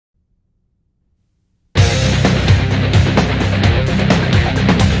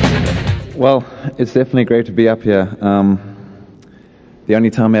Well, it's definitely great to be up here. The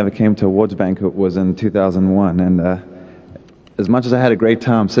only time I ever came to awards banquet was in 2001, and as much as I had a great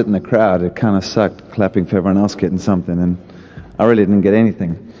time sitting in the crowd, it kind of sucked clapping for everyone else getting something, and I really didn't get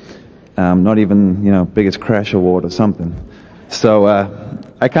anything. Not even, biggest crash award or something. So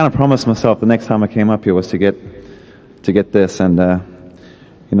I kind of promised myself the next time I came up here was to get this, and I'm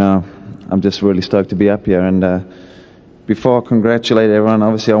just really stoked to be up here. And before I congratulate everyone,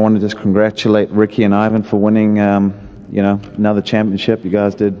 obviously I want to just congratulate Ricky and Ivan for winning, another championship. You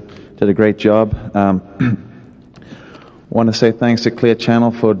guys did a great job. Want to say thanks to Clear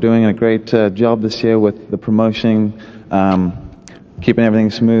Channel for doing a great job this year with the promotion, keeping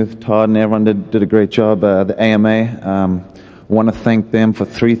everything smooth. Todd and everyone did a great job. The AMA, want to thank them for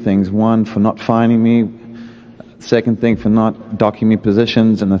three things. One, for not fining me. Second thing, for not docking me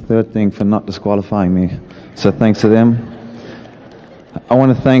positions. And the third thing, for not disqualifying me. So thanks to them. I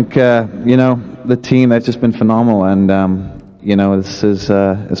want to thank, the team. That's just been phenomenal. And, this is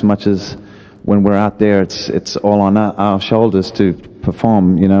as much as when we're out there, it's all on our shoulders to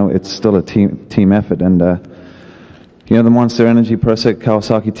perform. It's still a team effort. And, the Monster Energy Pro Circuit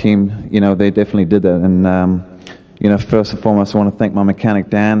Kawasaki team, they definitely did that. And, first and foremost, I want to thank my mechanic,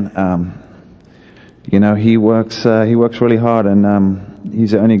 Dan. He works really hard, and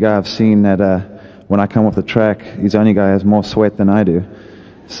he's the only guy I've seen that when I come off the track, he's the only guy who has more sweat than I do.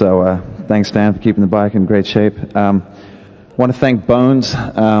 So thanks, Dan, for keeping the bike in great shape. Want to thank Bones.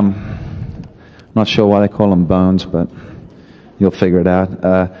 Not sure why they call him Bones, but you'll figure it out.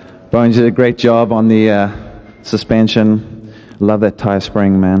 Bones did a great job on the suspension. Love that tire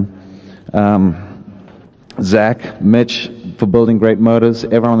spring, man. Zach, Mitch for building great motors.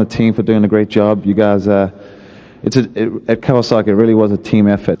 Everyone on the team for doing a great job. You guys, at Kawasaki, it really was a team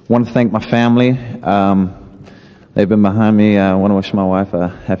effort. Want to thank my family. They've been behind me. I want to wish my wife a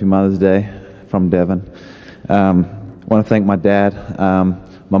happy Mother's Day from Devon. Want to thank my dad.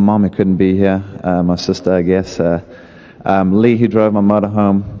 My mom, who couldn't be here. My sister, I guess. Lee, who drove my motor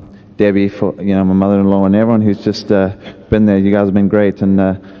home. Debbie, for my mother-in-law, and everyone who's just been there. You guys have been great. And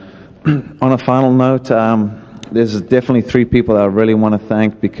on a final note, there's definitely three people that I really want to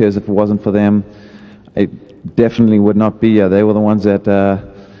thank, because if it wasn't for them, it definitely would not be here. They were the ones that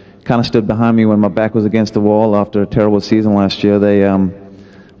kind of stood behind me when my back was against the wall after a terrible season last year.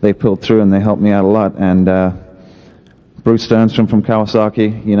 They pulled through and they helped me out a lot. And Bruce Sternstrom from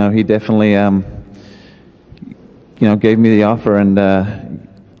Kawasaki, he definitely gave me the offer, and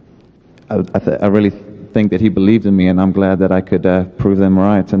I really think that he believed in me, and I'm glad that I could prove them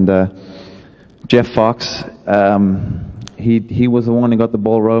right. And Jeff Fox, he was the one who got the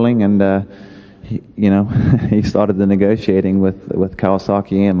ball rolling, and he started the negotiating with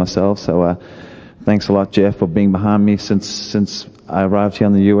Kawasaki and myself. So thanks a lot, Jeff, for being behind me since I arrived here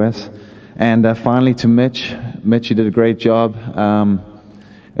in the U.S. And finally to Mitch. Mitch, you did a great job.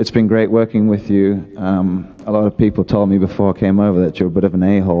 It's been great working with you. A lot of people told me before I came over that you're a bit of an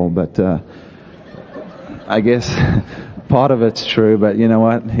a-hole, but I guess part of it's true, but you know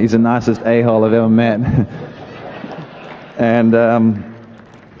what? He's the nicest a-hole I've ever met. And,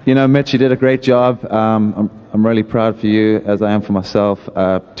 Mitch, you did a great job. I'm really proud for you, as I am for myself.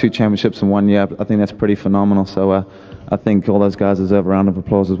 2 championships in 1 year. I think that's pretty phenomenal. So I think all those guys deserve a round of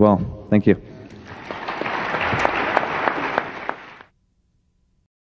applause as well. Thank you.